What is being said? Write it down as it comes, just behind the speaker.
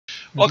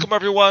Mhm. Welcome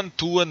everyone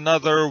to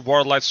another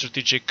WarLight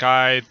strategic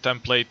guide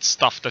template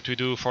stuff that we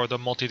do for the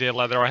multi-day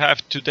ladder. I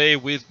have today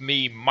with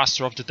me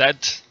Master of the Dead,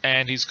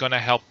 and he's gonna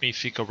help me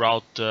figure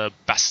out the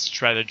best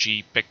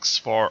strategy picks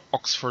for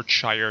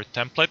Oxfordshire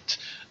template.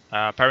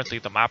 Apparently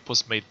the map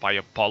was made by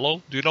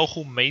Apollo. Do you know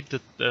who made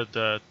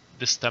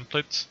this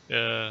template?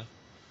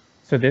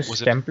 So this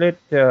Was it? template,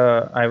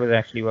 I was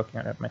actually working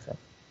on it myself.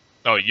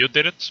 Oh, you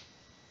did it?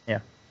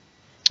 Yeah.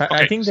 I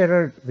Okay. think there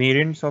are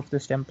variants of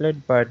this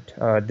template,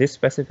 but this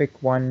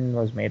specific one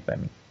was made by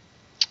me.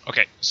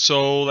 Okay,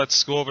 so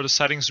let's go over the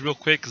settings real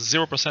quick.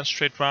 0%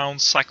 straight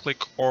rounds,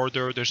 cyclic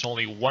order, there's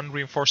only one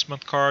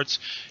reinforcement cards.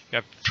 You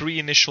have 3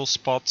 initial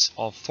spots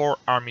of 4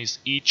 armies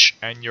each,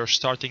 and your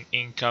starting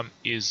income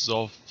is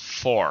of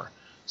 4.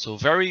 So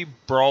very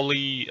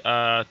brawly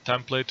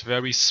template,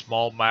 very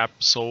small map.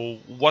 So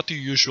what do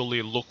you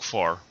usually look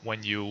for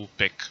when you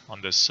pick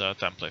on this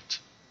template?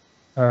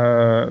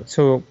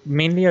 So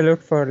mainly I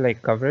look for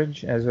like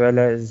coverage as well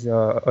as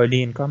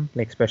early income,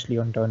 like especially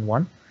on turn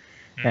one.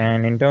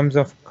 And in terms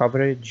of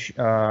coverage,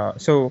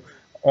 so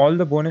all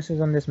the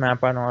bonuses on this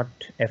map are not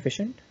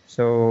efficient.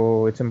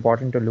 So it's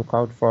important to look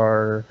out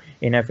for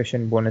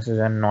inefficient bonuses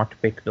and not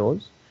pick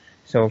those.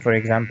 So for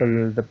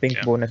example, the pink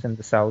Yeah. bonus in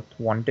the south,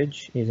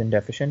 wantage, isn't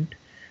efficient.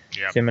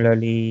 Yeah.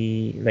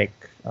 Similarly,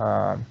 like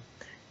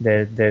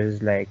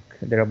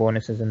there are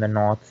bonuses in the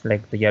north,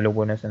 like the yellow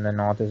bonus in the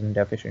north isn't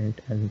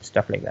efficient and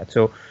stuff like that.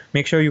 So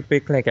make sure you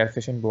pick like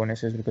efficient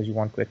bonuses because you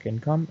want quick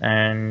income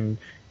and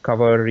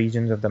cover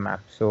regions of the map.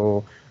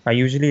 So I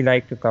usually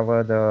like to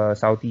cover the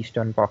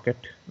southeastern pocket,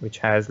 which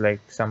has like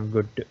some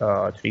good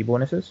 3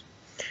 bonuses.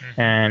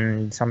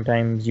 And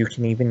sometimes you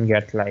can even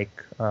get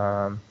like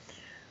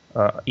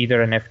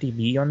either an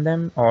FTB on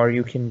them, or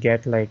you can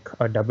get like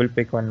a double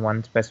pick on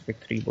one specific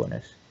 3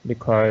 bonus.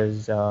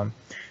 Because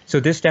so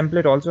this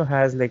template also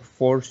has like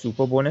 4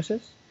 super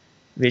bonuses,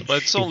 But which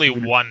it's if only you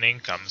will, one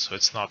income, so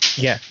it's not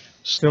that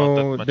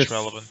so much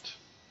relevant.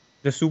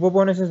 the super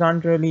bonuses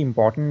aren't really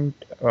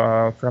important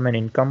from an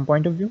income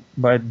point of view,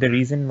 but the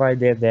reason why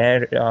they're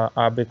there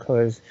are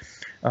because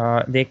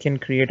they can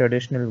create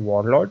additional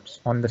warlords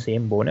on the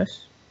same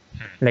bonus.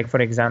 Like for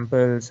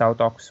example,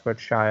 South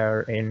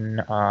Oxfordshire in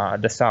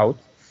the south,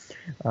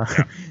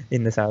 Yeah.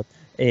 in the south,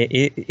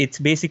 it's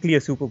basically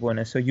a super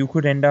bonus. So you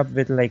could end up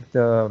with like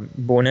the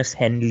bonus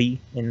Henley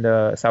in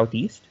the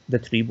southeast, the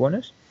 3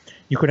 bonus.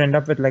 You could end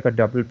up with like a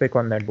double pick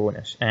on that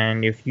bonus.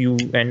 And if you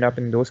end up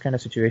in those kind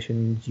of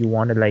situations, you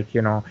want to like,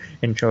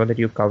 ensure that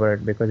you cover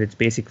it because it's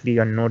basically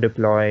a no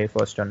deploy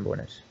first turn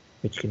bonus,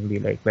 which can be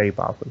like very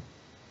powerful.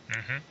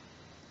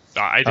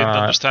 I didn't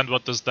understand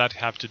what does that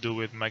have to do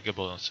with mega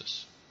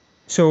bonuses.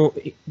 So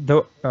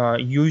the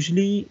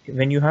usually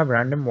when you have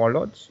random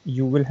warlords,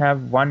 you will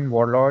have one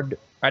warlord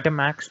at a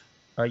max.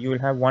 You will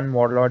have one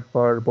warlord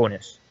per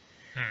bonus.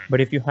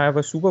 But if you have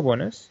a super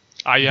bonus,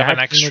 You have an that in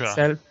extra.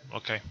 itself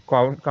Okay.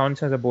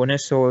 counts as a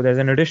bonus. So there's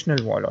an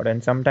additional warlord,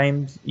 and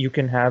sometimes you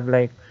can have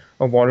like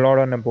a warlord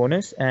on a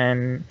bonus,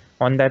 and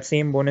on that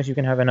same bonus you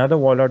can have another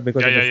warlord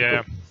because of the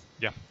super,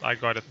 Yeah, I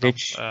got it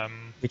now.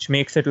 which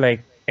makes it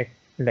like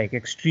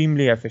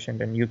extremely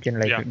efficient, and you can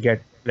like Yeah.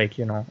 get like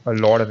a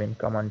lot of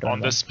income on turn On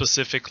this one.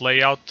 specific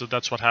layout,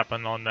 that's what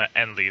happened on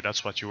Enly.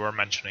 That's what you were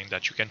mentioning,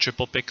 that you can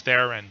triple pick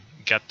there and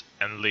get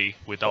Enly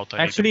without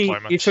any Actually,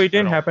 deployment so it at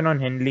didn't all. happen on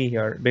Henley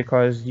here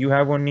because you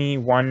have only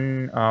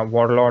one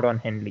warlord on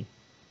Henley,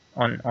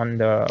 on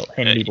the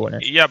Henley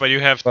bonus. Yeah, but you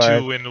have But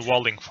 2 in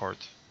Wallingford.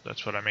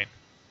 That's what I mean.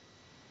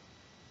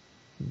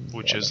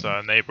 Which is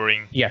the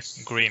neighboring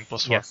green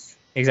plus 4. yes,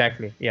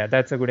 exactly. Yeah,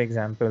 that's a good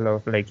example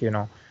of like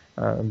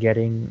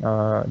getting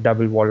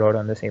double warlord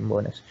on the same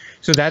bonus.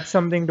 So that's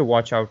something to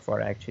watch out for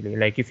actually.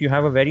 Like if you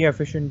have a very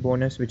efficient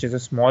bonus, which is a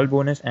small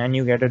bonus, and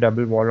you get a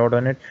double warlord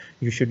on it,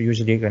 you should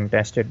usually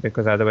contest it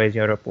because otherwise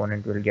your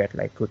opponent will get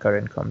like quicker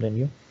income than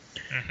you.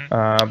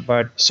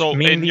 But So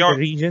mainly the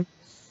region.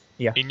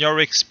 Yeah. in your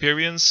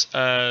experience,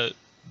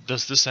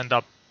 does this end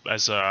up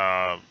as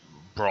a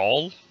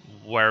brawl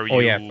where Oh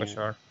you? yeah, for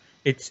sure.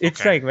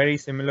 It's like very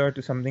similar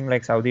to something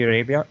like Saudi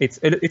Arabia. It's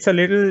a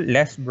little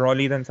less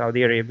brawly than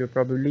Saudi Arabia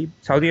probably.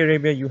 Saudi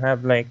Arabia you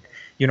have like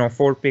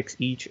 4 picks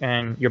each,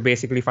 and you're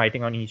basically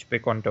fighting on each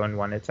pick on turn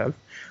one itself.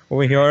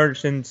 Over here,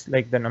 since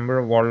like the number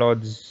of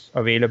warlords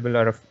available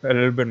are a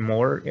little bit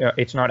more,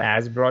 it's not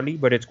as brawly,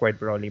 but it's quite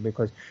brawly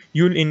because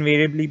you'll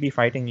invariably be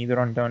fighting either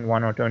on turn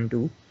one or turn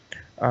two.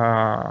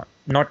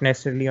 Not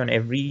necessarily on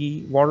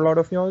every warlord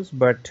of yours,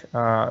 but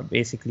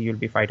basically you'll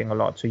be fighting a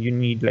lot. So you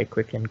need like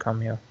quick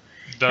income here.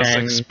 Does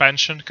And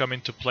expansion come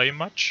into play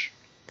much?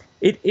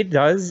 it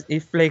does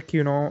if like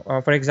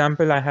for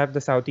example, I have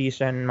the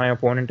southeast and my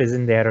opponent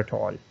isn't there at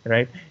all,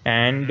 right?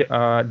 And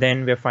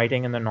then we're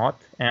fighting in the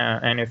north,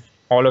 and if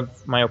all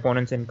of my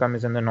opponent's income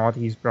is in the north,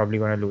 he's probably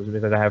going to lose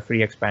because I have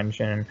free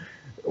expansion, and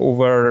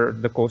over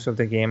the course of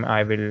the game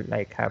I will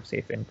like have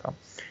safe income.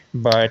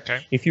 But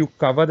if you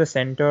cover the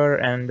center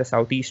and the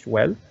southeast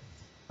well,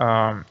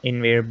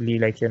 invariably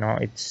like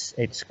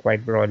it's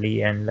quite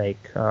brawly, and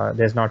like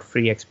there's not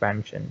free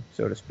expansion,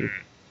 so to speak.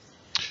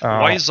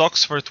 Why is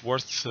Oxford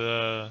worth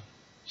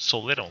so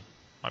little?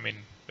 I mean,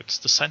 it's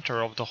the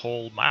center of the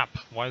whole map.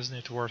 Why isn't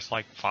it worth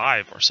like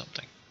 5 or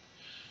something?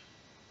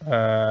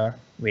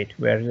 Wait,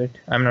 where is it?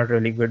 I'm not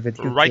really good with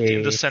UK Right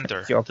in the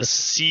center. The geography.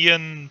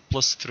 CN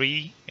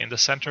 +3 in the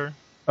center.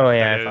 Oh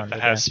yeah, I found That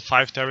it. has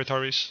 5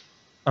 territories.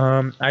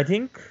 I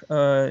think,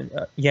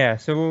 yeah.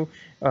 So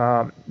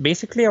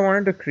basically, I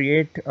wanted to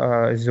create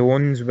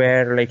zones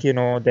where, like,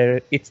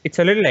 it's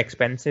a little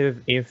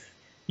expensive if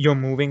you're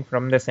moving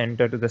from the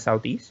center to the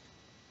southeast.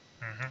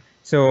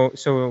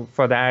 So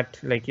for that,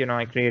 like,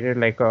 I created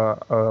like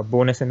a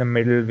bonus in the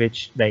middle,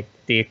 which like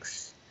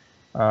takes.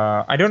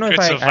 I don't know if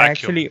Creates a I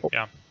vacuum, actually.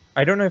 yeah.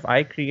 I don't know if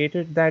I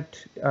created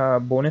that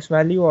bonus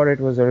value or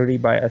it was already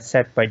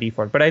set by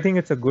default. But I think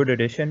it's a good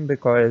addition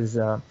because,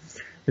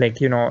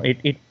 like,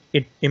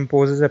 it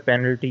imposes a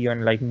penalty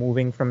on like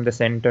moving from the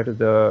center to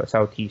the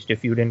southeast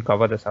if you didn't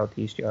cover the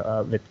southeast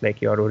with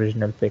like your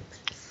original fix.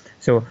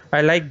 So I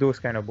like those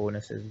kind of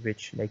bonuses,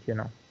 which like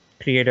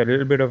create a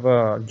little bit of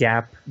a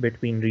gap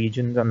between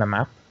regions on the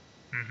map.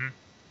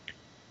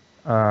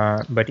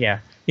 But yeah,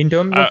 in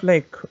terms of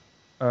like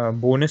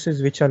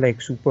bonuses which are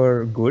like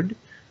super good,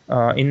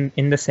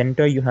 in the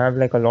center you have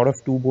like a lot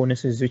of 2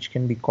 bonuses which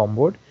can be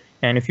comboed,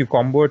 and if you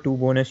combo a 2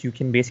 bonus you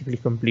can basically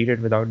complete it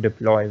without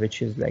deploy,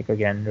 which is like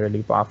again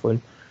really powerful.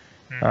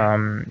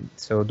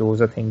 So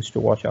those are things to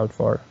watch out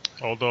for.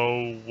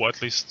 Although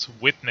at least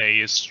Whitney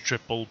is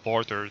triple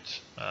bordered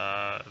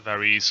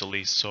very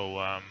easily,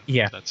 so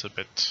yeah, that's a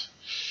bit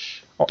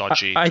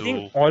dodgy. I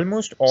think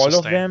almost all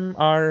of them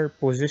are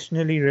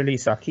positionally really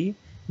sucky,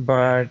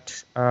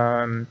 but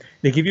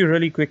they give you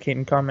really quick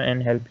income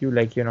and help you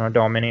like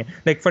dominate.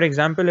 Like for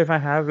example, if I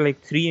have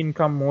like 3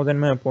 income more than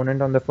my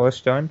opponent on the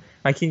first turn,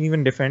 I can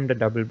even defend the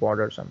double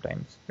border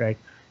sometimes, right?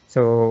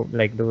 So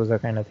like those are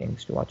kind of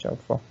things to watch out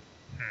for.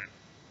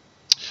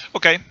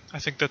 Okay, I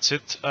think that's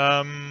it.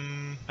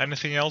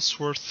 Anything else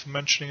worth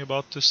mentioning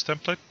about this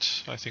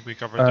template? I think we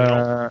covered it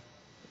all.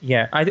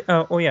 Yeah,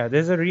 oh yeah,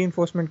 there's a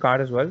reinforcement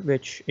card as well,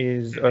 which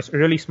is a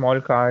really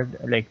small card,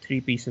 like 3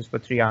 pieces for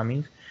 3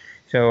 armies.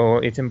 So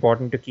it's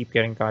important to keep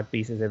getting card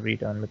pieces every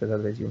turn because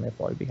otherwise you may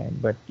fall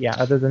behind. But yeah,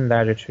 other than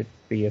that, it should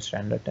be a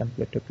standard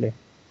template to play.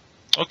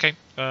 Okay,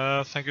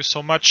 thank you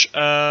so much.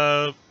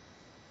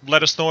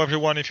 Let us know,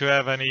 everyone, if you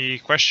have any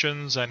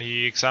questions,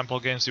 any example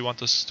games you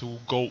want us to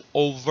go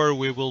over.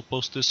 We will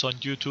post this on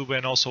YouTube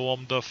and also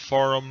on the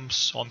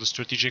forums, on the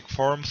strategic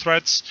forum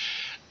threads.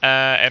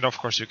 And of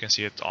course, you can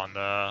see it on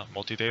the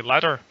multi-day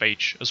ladder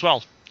page as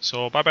well.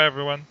 So bye-bye,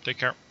 everyone. Take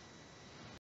care.